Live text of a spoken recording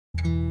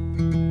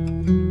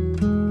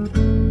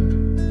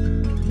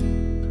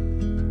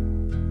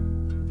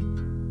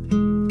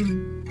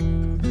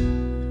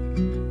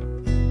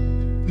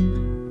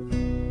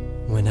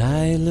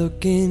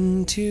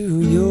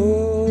into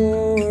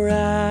your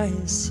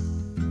eyes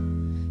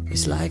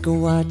is like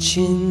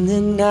watching the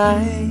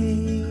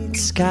night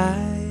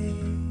sky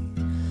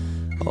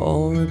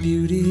or a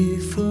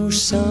beautiful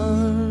sunrise.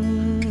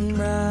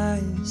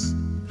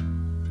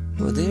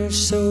 Well, there's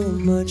so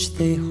much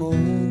they hold,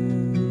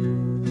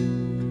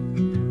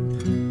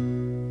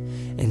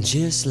 and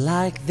just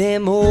like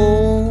them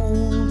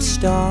old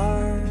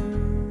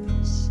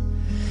stars,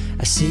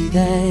 I see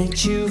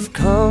that you've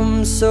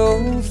come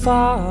so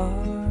far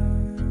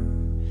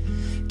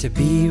to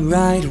be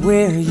right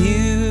where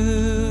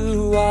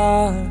you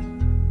are.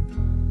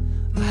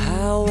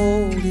 How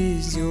old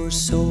is your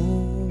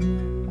soul?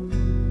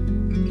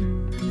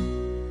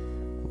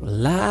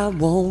 Well, I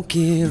won't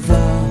give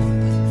up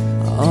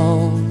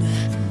on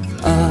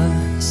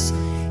us,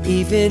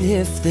 even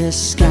if the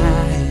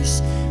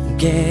skies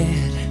get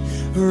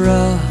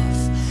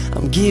rough.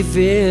 I'm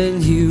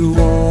giving you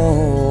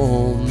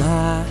all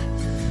my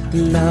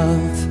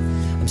love.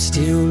 I'm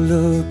still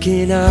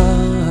looking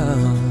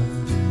up,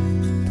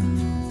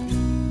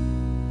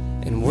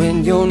 and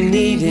when you're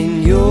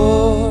needing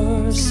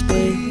your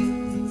space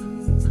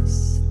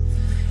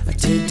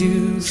to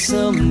do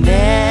some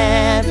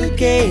navigating,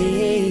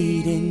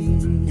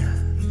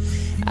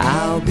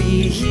 I'll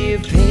be here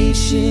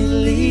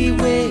patiently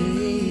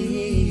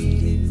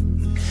waiting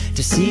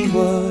to see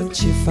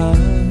what you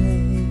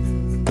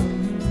find.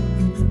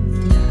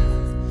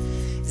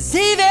 'Cause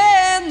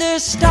even the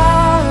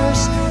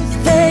stars,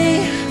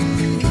 they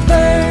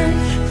burn,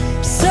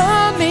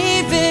 some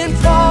even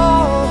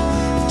fall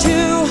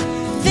to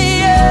the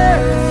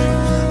earth.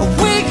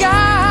 We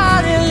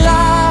got a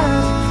lot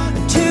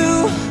to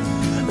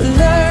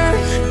learn.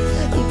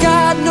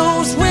 God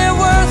knows we're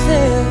worth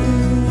it.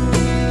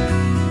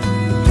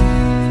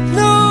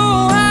 No,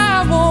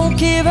 I won't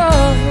give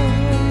up.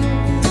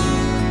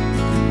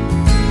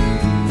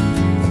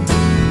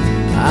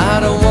 I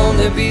don't want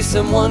to be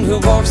someone who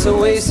walks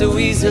away so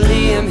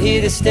easily. I'm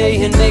here to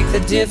stay and make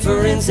the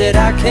difference that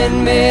I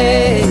can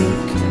make.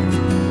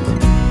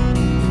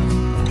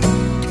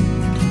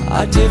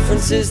 Our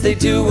differences, they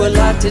do a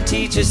lot to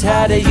teach us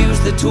how to use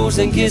the tools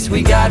and gifts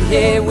we got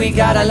here. We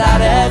got a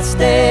lot at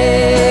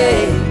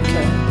stake,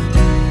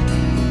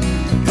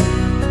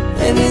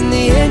 and in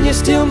the end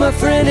you're still my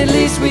friend. At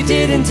least we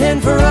did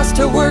intend for us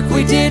to work.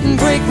 We didn't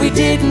break, we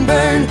didn't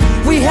burn.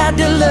 We had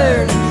to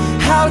learn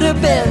how to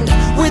bend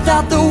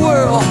without the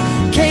world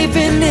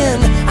caving in.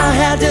 I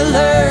had to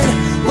learn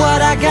what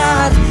I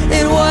got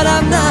and what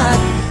I'm not,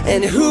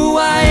 and who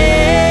I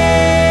am.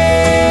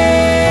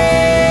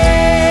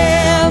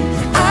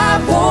 I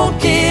won't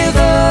give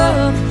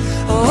up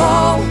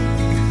on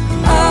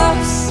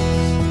us,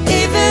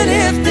 even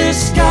if the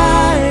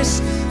skies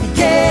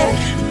get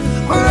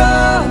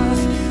rough.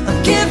 I'm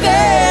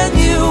giving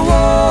you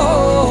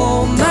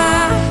all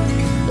my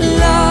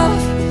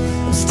love.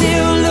 I'm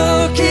still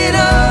looking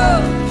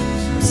up,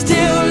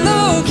 still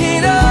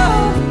looking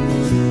up.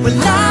 Well,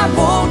 I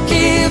won't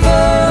give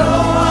up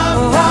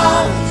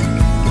on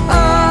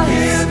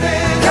us.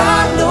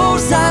 God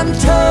knows I'm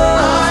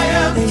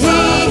tough. He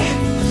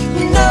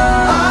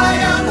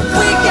knows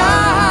we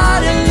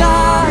got a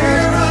lot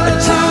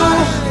to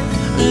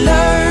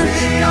learn.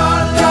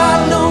 God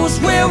knows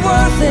we're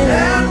worth it.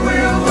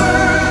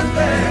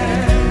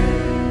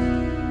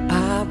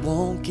 I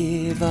won't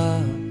give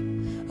up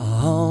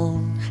on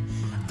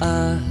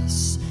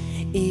us,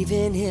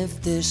 even if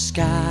the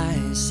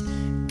skies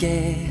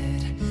get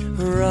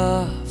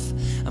rough.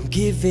 I'm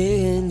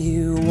giving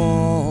you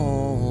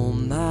all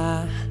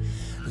my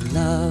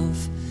love.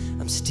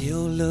 I'm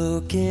still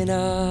looking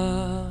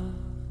up.